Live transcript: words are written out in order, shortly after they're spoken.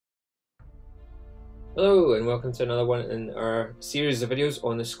Hello and welcome to another one in our series of videos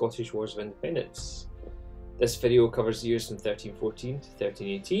on the Scottish Wars of Independence. This video covers the years from 1314 to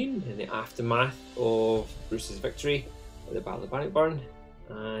 1318 in the aftermath of Bruce's victory at the Battle of Bannockburn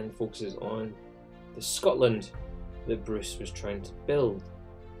and focuses on the Scotland that Bruce was trying to build.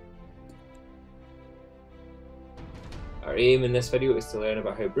 Our aim in this video is to learn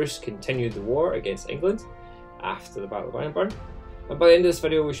about how Bruce continued the war against England after the Battle of Bannockburn. And by the end of this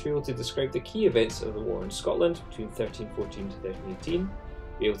video, we should be able to describe the key events of the war in Scotland between 1314 to 1318,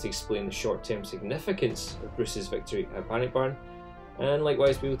 be able to explain the short-term significance of Bruce's victory at Bannockburn, and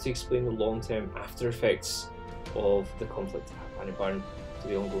likewise be able to explain the long-term after-effects of the conflict at Bannockburn to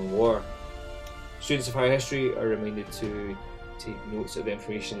the ongoing war. Students of higher history are reminded to take notes of the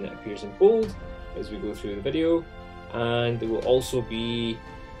information that appears in bold as we go through the video, and there will also be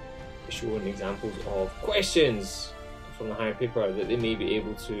shown examples of questions from the higher paper that they may be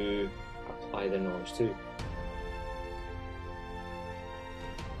able to apply their knowledge to.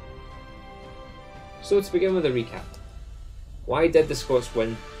 So to begin with a recap, why did the Scots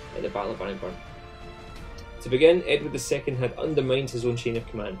win at the Battle of Bannockburn? To begin, Edward II had undermined his own chain of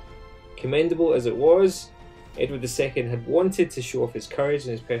command. Commendable as it was, Edward II had wanted to show off his courage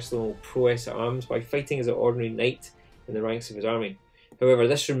and his personal prowess at arms by fighting as an ordinary knight in the ranks of his army. However,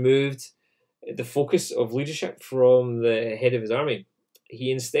 this removed the focus of leadership from the head of his army. He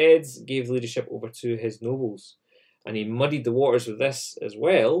instead gave leadership over to his nobles, and he muddied the waters with this as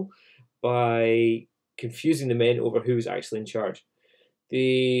well by confusing the men over who was actually in charge.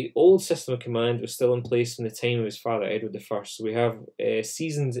 The old system of command was still in place from the time of his father Edward I, so we have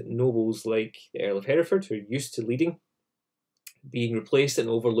seasoned nobles like the Earl of Hereford, who are used to leading, being replaced and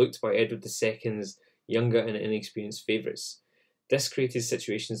overlooked by Edward II's younger and inexperienced favourites. This created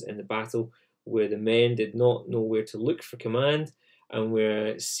situations in the battle where the men did not know where to look for command, and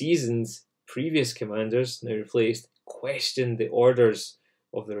where seasoned previous commanders, now replaced, questioned the orders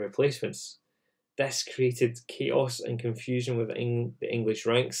of the replacements. This created chaos and confusion within the English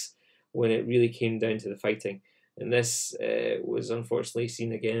ranks when it really came down to the fighting, and this was unfortunately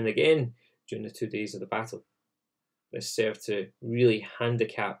seen again and again during the 2 days of the battle. This served to really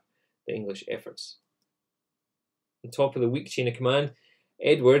handicap the English efforts. On top of the weak chain of command,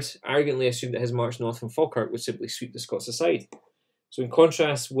 Edward arrogantly assumed that his march north from Falkirk would simply sweep the Scots aside. So in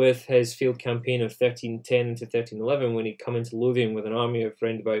contrast with his failed campaign of 1310 to 1311, when he'd come into Lothian with an army of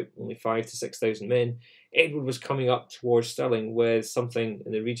around about only 5,000 to 6,000 men, Edward was coming up towards Stirling with something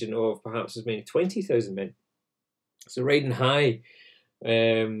in the region of perhaps as many as 20,000 men. So riding high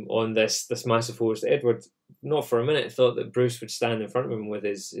on this massive force, Edward not for a minute thought that Bruce would stand in front of him with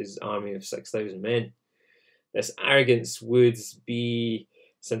his army of 6,000 men. This arrogance would be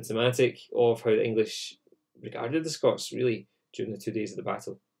symptomatic of how the English regarded the Scots, really, during the 2 days of the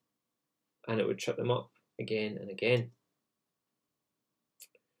battle. And it would trip them up again and again.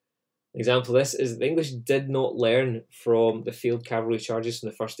 An example of this is that the English did not learn from the failed cavalry charges from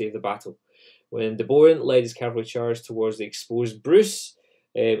the first day of the battle. When de Boron led his cavalry charge towards the exposed Bruce,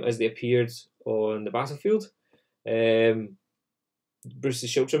 as they appeared on the battlefield, Bruce's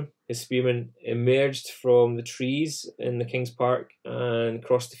Schiltrim, his spearmen, emerged from the trees in the King's Park and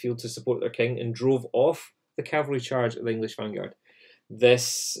crossed the field to support their king and drove off the cavalry charge of the English vanguard.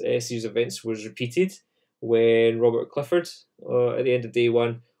 This series of events was repeated when Robert Clifford, at the end of day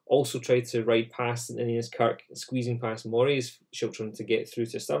one, also tried to ride past Inniskirk, squeezing past Mory's Schiltrim to get through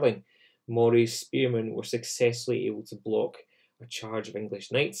to Stirling. Mory's spearmen were successfully able to block a charge of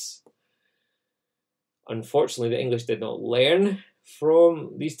English knights. Unfortunately, the English did not learn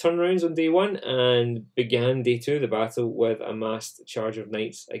from these turnarounds on day one and began day two of the battle with a massed charge of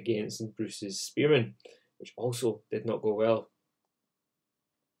knights against Bruce's spearmen, which also did not go well.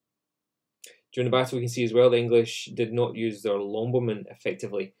 During the battle, we can see as well the English did not use their longbowmen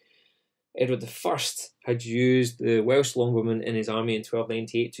effectively. Edward I had used the Welsh longbowmen in his army in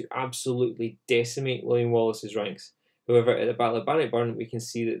 1298 to absolutely decimate William Wallace's ranks. However, at the Battle of Bannockburn, we can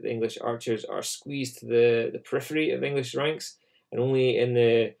see that the English archers are squeezed to the periphery of the English ranks, and only in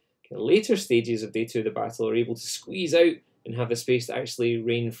the later stages of day two of the battle are able to squeeze out and have the space to actually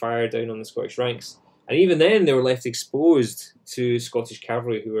rain fire down on the Scottish ranks. And even then, they were left exposed to Scottish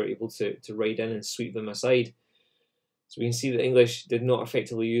cavalry who were able to ride in and sweep them aside. So we can see that the English did not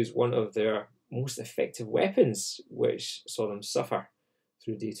effectively use one of their most effective weapons, which saw them suffer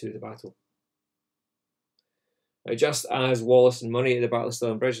through day two of the battle. Now, just as Wallace and Murray at the Battle of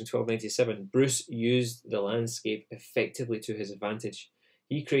Stirling Bridge in 1297, Bruce used the landscape effectively to his advantage.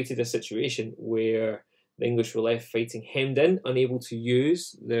 He created a situation where the English were left fighting hemmed in, unable to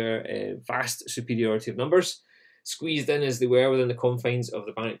use their vast superiority of numbers, squeezed in as they were within the confines of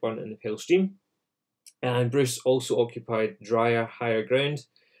the Bannockburn and the Pale Stream. And Bruce also occupied drier, higher ground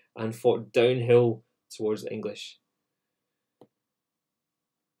and fought downhill towards the English.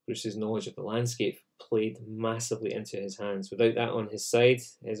 Bruce's knowledge of the landscape played massively into his hands. Without that on his side,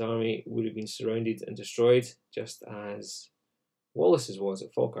 his army would have been surrounded and destroyed, just as Wallace's was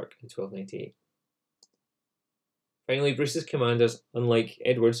at Falkirk in 1298. Finally, Bruce's commanders, unlike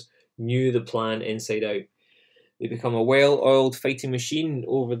Edward's, knew the plan inside out. They become a well-oiled fighting machine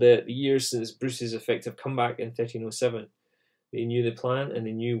over the years since Bruce's effective comeback in 1307. They knew the plan and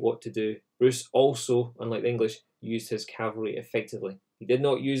they knew what to do. Bruce also, unlike the English, used his cavalry effectively. He did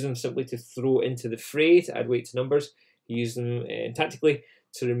not use them simply to throw into the fray to add weight to numbers. He used them tactically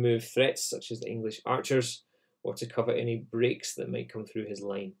to remove threats such as the English archers or to cover any breaks that might come through his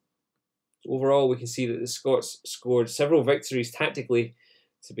line. So overall, we can see that the Scots scored several victories tactically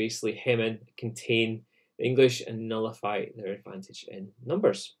to basically hem in, contain the English and nullify their advantage in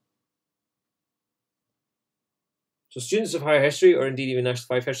numbers. So students of higher history, or indeed even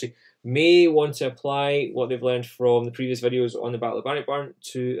National 5 history, may want to apply what they've learned from the previous videos on the Battle of Bannockburn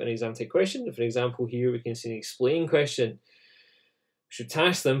to an exam type question. For example, here we can see an explain question. We should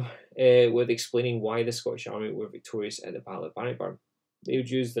task them with explaining why the Scottish army were victorious at the Battle of Bannockburn. They would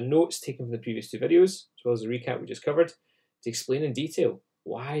use the notes taken from the previous two videos, as well as the recap we just covered, to explain in detail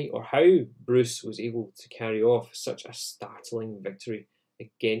why or how Bruce was able to carry off such a startling victory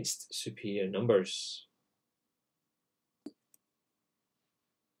against superior numbers.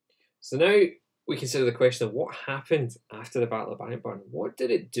 So now we consider the question of what happened after the Battle of Bannockburn. What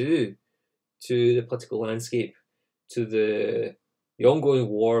did it do to the political landscape, to the ongoing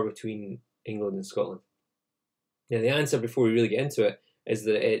war between England and Scotland? Now, the answer, before we really get into it, is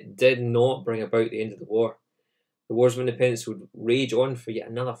that it did not bring about the end of the war. The Wars of Independence would rage on for yet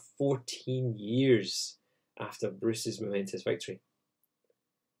another 14 years after Bruce's momentous victory.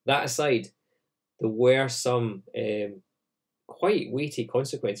 That aside, there were some quite weighty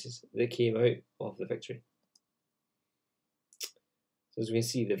consequences that came out of the victory. So as we can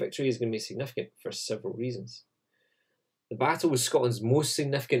see, the victory is going to be significant for several reasons. The battle was Scotland's most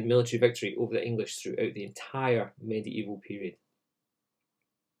significant military victory over the English throughout the entire medieval period.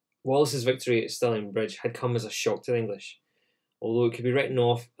 Wallace's victory at Stirling Bridge had come as a shock to the English. Although it could be written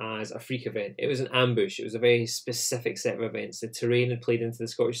off as a freak event, it was an ambush. It was a very specific set of events. The terrain had played into the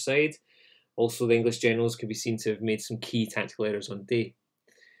Scottish side. Also, the English generals could be seen to have made some key tactical errors on the day.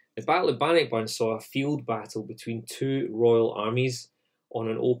 The Battle of Bannockburn saw a field battle between two royal armies on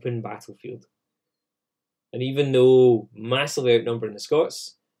an open battlefield. And even though massively outnumbering the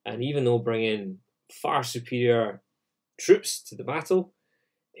Scots, and even though bringing far superior troops to the battle,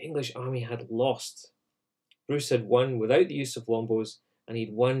 the English army had lost. Bruce had won without the use of longbows, and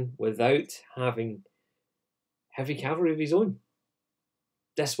he'd won without having heavy cavalry of his own.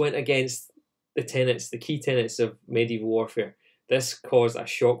 This went against the key tenets of medieval warfare. This caused a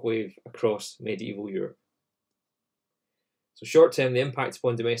shockwave across medieval Europe. So short term, the impact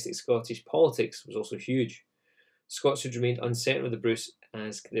upon domestic Scottish politics was also huge. Scots who'd remained uncertain of the Bruce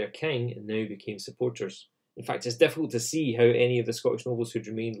as their king now became supporters. In fact, it's difficult to see how any of the Scottish nobles who'd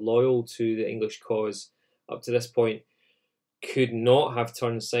remained loyal to the English cause up to this point could not have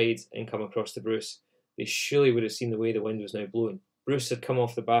turned sides and come across to Bruce. They surely would have seen the way the wind was now blowing. Bruce had come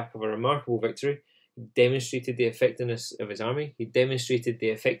off the back of a remarkable victory. He demonstrated the effectiveness of his army. He demonstrated the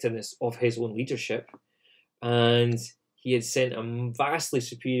effectiveness of his own leadership. And he had sent a vastly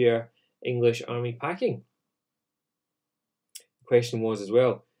superior English army packing. The question was as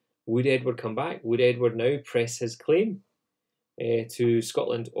well, would Edward come back? Would Edward now press his claim to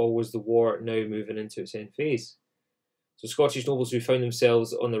Scotland, or was the war now moving into its end phase? So Scottish nobles who found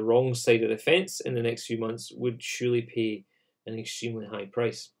themselves on the wrong side of the fence in the next few months would surely pay an extremely high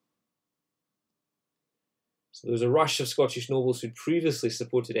price. So there was a rush of Scottish nobles who'd previously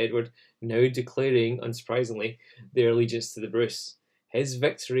supported Edward, now declaring, unsurprisingly, their allegiance to the Bruce. His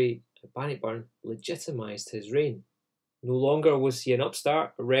victory at Bannockburn legitimised his reign. No longer was he an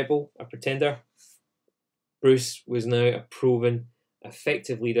upstart, a rebel, a pretender. Bruce was now a proven,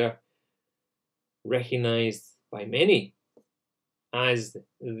 effective leader, recognised by many as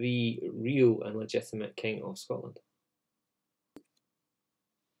the real and legitimate King of Scotland.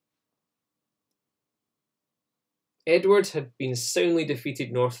 Edward had been soundly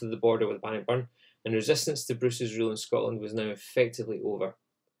defeated north of the border with Bannockburn, and resistance to Bruce's rule in Scotland was now effectively over.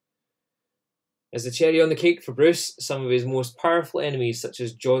 As the cherry on the cake for Bruce, some of his most powerful enemies, such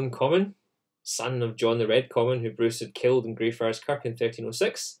as John Comyn, son of John the Red Comyn, who Bruce had killed in Greyfriars Kirk in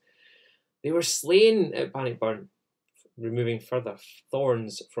 1306, they were slain at Bannockburn, removing further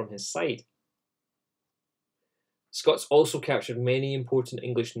thorns from his side. Scots also captured many important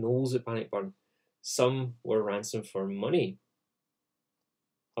English nobles at Bannockburn. Some were ransomed for money.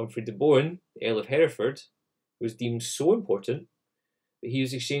 Humphrey de Bohun, the Earl of Hereford, was deemed so important that he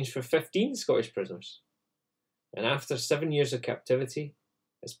was exchanged for 15 Scottish prisoners. And after 7 years of captivity,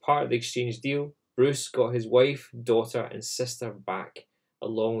 as part of the exchange deal, Bruce got his wife, daughter, and sister back,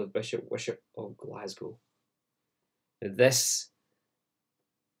 along with Bishop Wishart of Glasgow. Now, this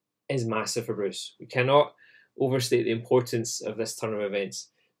is massive for Bruce. We cannot overstate the importance of this turn of events.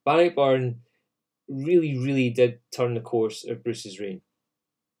 Bannockburn really did turn the course of Bruce's reign.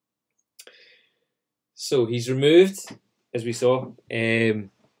 So he's removed, as we saw,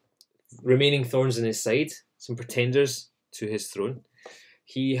 remaining thorns in his side, some pretenders to his throne.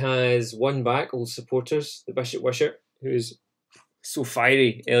 He has won back old supporters, the Bishop Wishart, who is so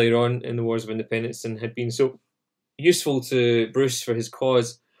fiery earlier on in the Wars of Independence and had been so useful to Bruce for his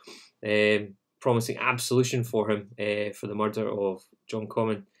cause, promising absolution for him for the murder of John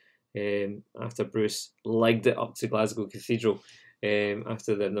Comyn after Bruce legged it up to Glasgow Cathedral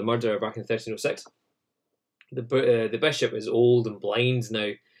after the murder back in 1306. The bishop is old and blind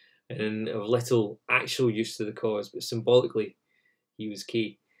now and of little actual use to the cause, but symbolically he was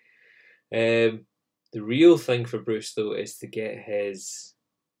key. The real thing for Bruce, though, is to get his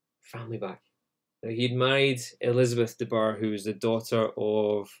family back. Now, he'd married Elizabeth de Burgh, who was the daughter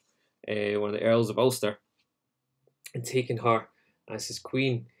of one of the Earls of Ulster, and taken her as his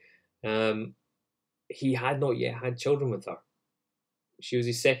queen. He had not yet had children with her. She was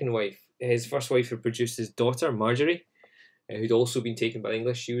his second wife. His first wife had produced his daughter, Marjorie, who'd also been taken by the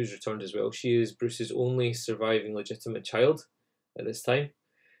English. She was returned as well. She is Bruce's only surviving legitimate child at this time.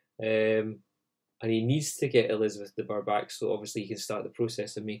 And he needs to get Elizabeth de Burgh back so obviously he can start the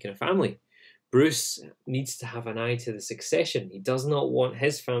process of making a family. Bruce needs to have an eye to the succession. He does not want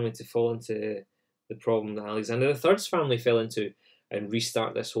his family to fall into the problem that Alexander III's family fell into and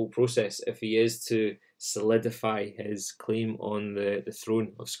restart this whole process if he is to solidify his claim on the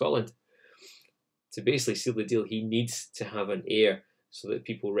throne of Scotland. To basically seal the deal, he needs to have an heir so that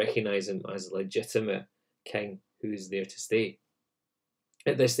people recognise him as a legitimate king who is there to stay.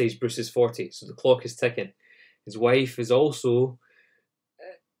 At this stage, Bruce is 40, so the clock is ticking. His wife is also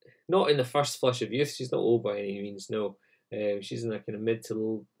not in the first flush of youth. She's not old by any means, no. She's in the kind of mid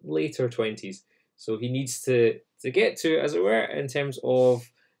to later 20s. So he needs to get to, as it were, in terms of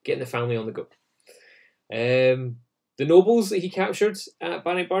getting the family on the go. The nobles that he captured at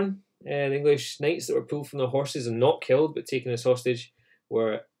Bannockburn, the English knights that were pulled from their horses and not killed but taken as hostage,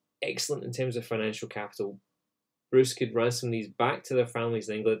 were excellent in terms of financial capital. Bruce could ransom these back to their families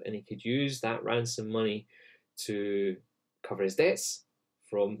in England, and he could use that ransom money to cover his debts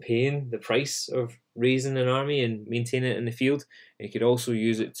from paying the price of raising an army and maintaining it in the field. And he could also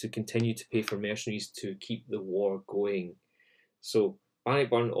use it to continue to pay for mercenaries to keep the war going. So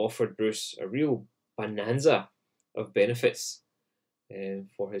Bannockburn offered Bruce a real bonanza of benefits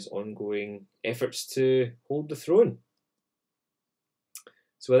for his ongoing efforts to hold the throne.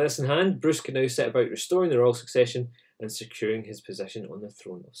 So with this in hand, Bruce could now set about restoring the royal succession and securing his position on the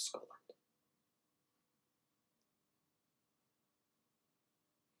throne of Scotland.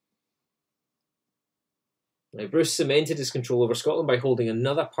 Now, Bruce cemented his control over Scotland by holding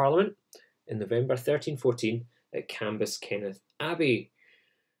another parliament in November 1314 at Cambuskenneth Abbey,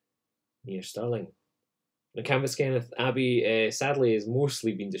 near Stirling. Now, Cambuskenneth Abbey sadly has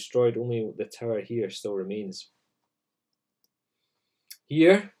mostly been destroyed, only the tower here still remains.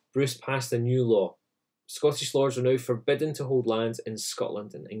 Here, Bruce passed a new law. Scottish lords were now forbidden to hold lands in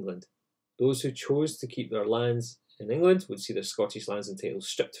Scotland and England. Those who chose to keep their lands in England would see their Scottish lands and titles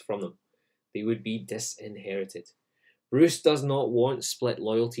stripped from them. They would be disinherited. Bruce does not want split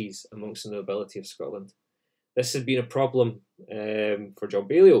loyalties amongst the nobility of Scotland. This had been a problem for John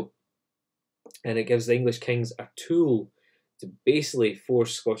Balliol, and it gives the English kings a tool to basically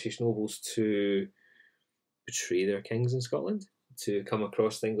force Scottish nobles to betray their kings in Scotland, to come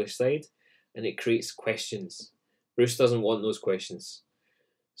across the English side, and it creates questions. Bruce doesn't want those questions.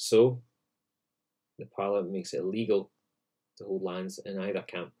 So, the Parliament makes it illegal to hold lands in either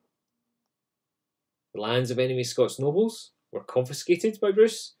camp. The lands of enemy Scots nobles were confiscated by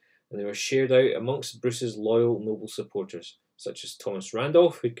Bruce, and they were shared out amongst Bruce's loyal noble supporters, such as Thomas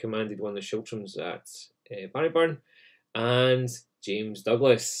Randolph, who commanded one of the schiltrons at Bannockburn, and James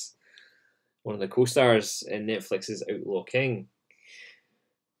Douglas, one of the co-stars in Netflix's Outlaw King.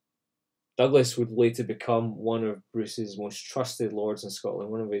 Douglas would later become one of Bruce's most trusted lords in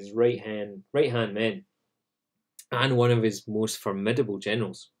Scotland, one of his right-hand men, and one of his most formidable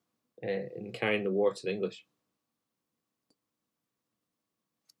generals in carrying the war to the English.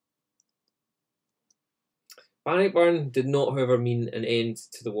 Bannockburn did not, however, mean an end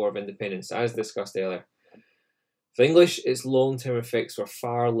to the War of Independence, as discussed earlier. For the English, its long-term effects were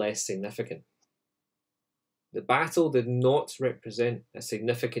far less significant. The battle did not represent a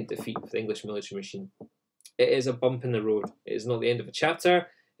significant defeat for the English military machine. It is a bump in the road. It is not the end of a chapter.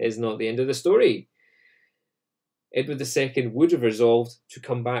 It is not the end of the story. Edward II would have resolved to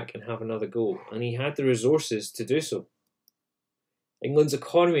come back and have another go, and he had the resources to do so. England's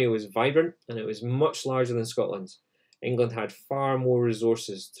economy was vibrant and it was much larger than Scotland's. England had far more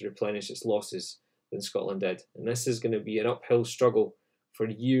resources to replenish its losses than Scotland did, and this is going to be an uphill struggle for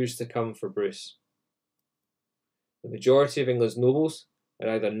years to come for Bruce. The majority of England's nobles had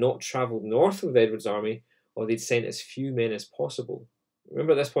either not travelled north with Edward's army or they'd sent as few men as possible.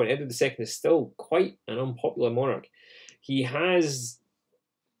 Remember, at this point, Edward II is still quite an unpopular monarch. He has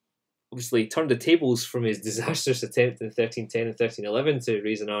obviously turned the tables from his disastrous attempt in 1310 and 1311 to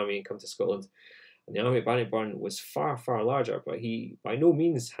raise an army and come to Scotland. And the army at Bannockburn was far, far larger, but he by no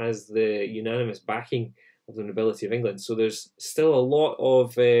means has the unanimous backing of the nobility of England. So there's still a lot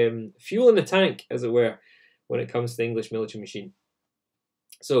of fuel in the tank, as it were, when it comes to the English military machine.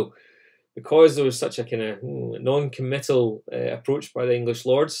 So, because there was such a kind of non-committal approach by the English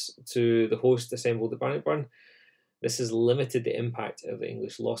lords to the host assembled at Bannockburn, this has limited the impact of the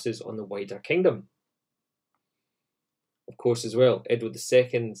English losses on the wider kingdom. Of course, as well, Edward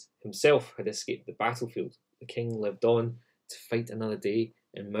II himself had escaped the battlefield. The king lived on to fight another day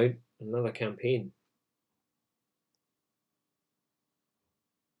and mount another campaign.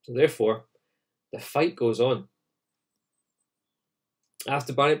 So therefore, the fight goes on.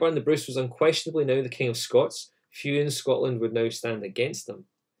 After Bannockburn, the Bruce was unquestionably now the King of Scots. Few in Scotland would now stand against them.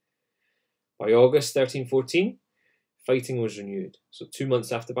 By August 1314, fighting was renewed. So 2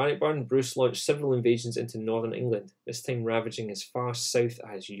 months after Bannockburn, Bruce launched several invasions into northern England, this time ravaging as far south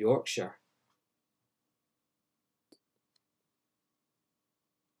as Yorkshire.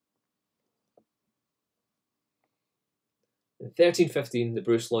 In 1315, the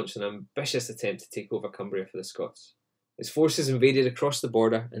Bruce launched an ambitious attempt to take over Cumbria for the Scots. His forces invaded across the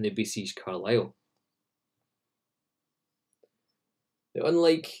border and they besieged Carlisle. Now,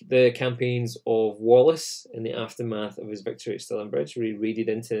 unlike the campaigns of Wallace in the aftermath of his victory at Stirling-Bridge, where he raided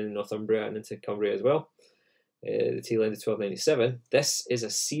into Northumbria and into Cumbria as well, the tail end of 1297, this is a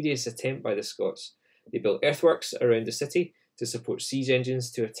serious attempt by the Scots. They built earthworks around the city to support siege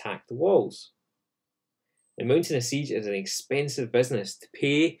engines to attack the walls. Now, mounting a siege is an expensive business to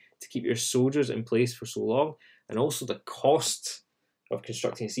pay to keep your soldiers in place for so long, and also the cost of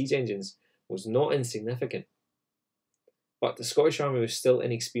constructing siege engines was not insignificant. But the Scottish army was still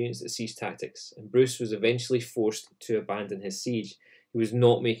inexperienced at siege tactics, and Bruce was eventually forced to abandon his siege. He was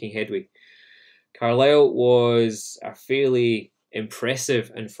not making headway. Carlisle was a fairly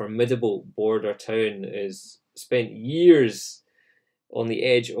impressive and formidable border town. It has spent years on the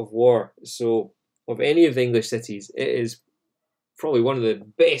edge of war. So, of any of the English cities, it is probably one of the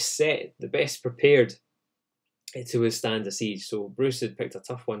best set, the best prepared to withstand a siege. So Bruce had picked a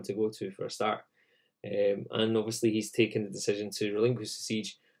tough one to go to for a start. And obviously he's taken the decision to relinquish the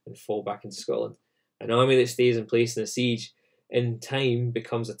siege and fall back into Scotland. An army that stays in place in a siege in time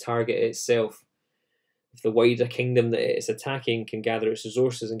becomes a target itself. If the wider kingdom that it's attacking can gather its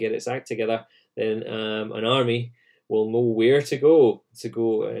resources and get its act together, then an army will know where to go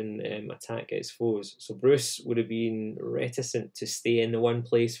and attack its foes. So Bruce would have been reticent to stay in the one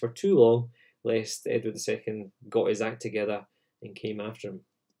place for too long, lest Edward II got his act together and came after him.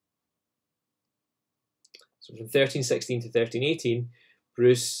 So from 1316 to 1318,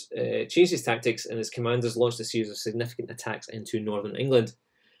 Bruce changed his tactics and his commanders launched a series of significant attacks into northern England.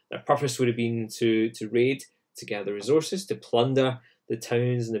 Their purpose would have been to raid, to gather resources, to plunder the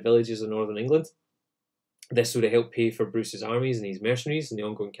towns and the villages of northern England. This would have helped pay for Bruce's armies and his mercenaries in the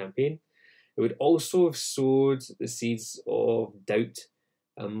ongoing campaign. It would also have sowed the seeds of doubt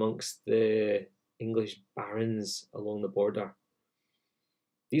amongst the English barons along the border.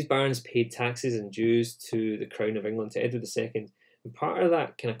 These barons paid taxes and dues to the Crown of England, to Edward II, and part of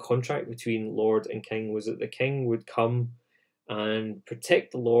that kind of contract between Lord and King was that the King would come and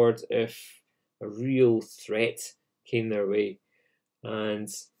protect the Lord if a real threat came their way. And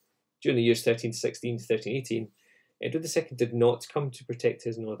during the years 1316 to 1318, Edward II did not come to protect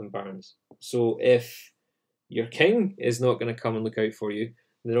his northern barons. So if your king is not going to come and look out for you,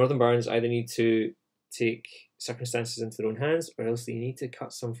 the northern barons either need to take circumstances into their own hands, or else they need to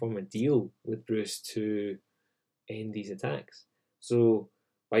cut some form of deal with Bruce to end these attacks. So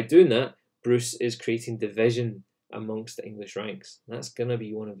by doing that, Bruce is creating division amongst the English ranks. That's going to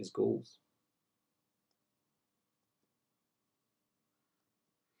be one of his goals.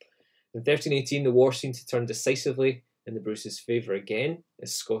 In 1318, the war seemed to turn decisively in the Bruce's favour again,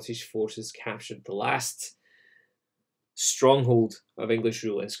 as Scottish forces captured the last stronghold of English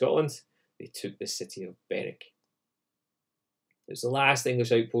rule in Scotland. They took the city of Berwick. It was the last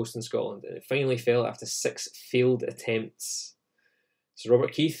English outpost in Scotland, and it finally fell after 6 failed attempts. Sir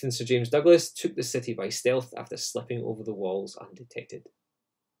Robert Keith and Sir James Douglas took the city by stealth after slipping over the walls undetected.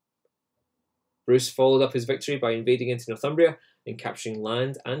 Bruce followed up his victory by invading into Northumbria and capturing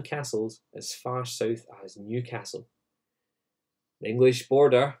land and castles as far south as Newcastle. The English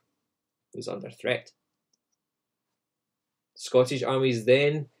border was under threat. Scottish armies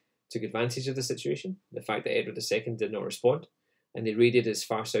then took advantage of the situation, the fact that Edward II did not respond, and they raided as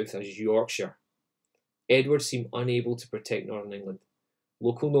far south as Yorkshire. Edward seemed unable to protect Northern England.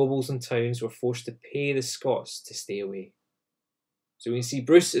 Local nobles and towns were forced to pay the Scots to stay away. So we can see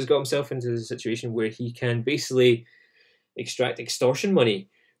Bruce has got himself into a situation where he can basically extract extortion money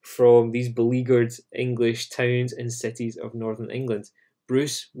from these beleaguered English towns and cities of Northern England.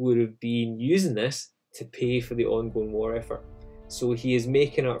 Bruce would have been using this to pay for the ongoing war effort. So he is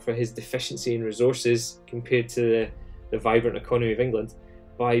making up for his deficiency in resources compared to the vibrant economy of England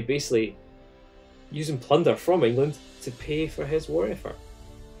by basically using plunder from England to pay for his war effort.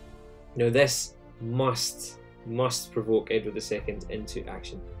 Now this must provoke Edward II into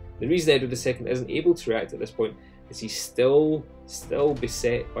action. The reason Edward II isn't able to react at this point is he's still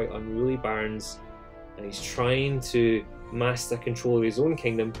beset by unruly barons, and he's trying to master control of his own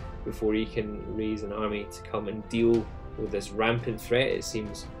kingdom before he can raise an army to come and deal with this rampant threat, it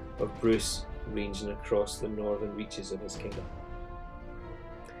seems, of Bruce ranging across the northern reaches of his kingdom.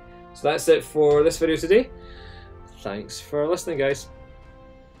 So that's it for this video today. Thanks for listening, guys.